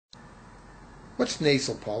What's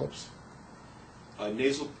nasal polyps?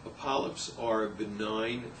 Nasal polyps are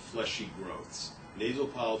benign fleshy growths. Nasal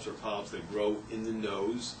polyps are polyps that grow in the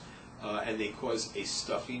nose, and they cause a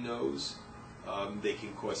stuffy nose. They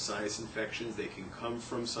can cause sinus infections. They can come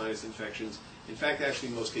from sinus infections. In fact, actually,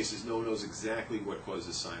 in most cases, no one knows exactly what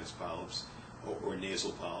causes sinus polyps or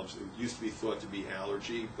nasal polyps. It used to be thought to be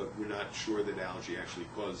allergy, but we're not sure that allergy actually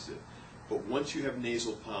causes it. But once you have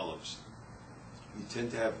nasal polyps, you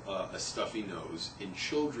tend to have a stuffy nose. In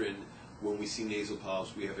children, when we see nasal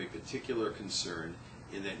polyps, we have a particular concern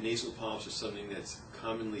in that nasal polyps are something that's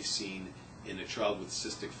commonly seen in a child with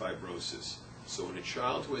cystic fibrosis. So in a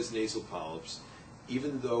child who has nasal polyps,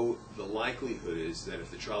 even though the likelihood is that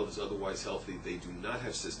if the child is otherwise healthy, they do not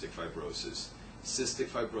have cystic fibrosis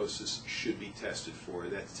should be tested for.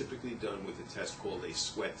 That's typically done with a test called a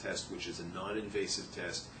sweat test, which is a non-invasive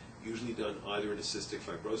test, usually done either in a cystic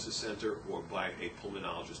fibrosis center or by a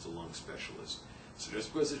pulmonologist, a lung specialist. So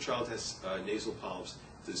just because a child has nasal polyps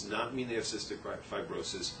does not mean they have cystic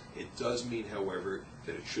fibrosis. It does mean, however,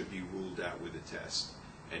 that it should be ruled out with a test.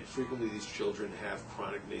 And frequently these children have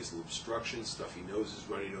chronic nasal obstruction, stuffy noses,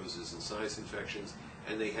 runny noses, and sinus infections,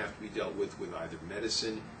 and they have to be dealt with either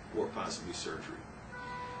medicine or possibly surgery.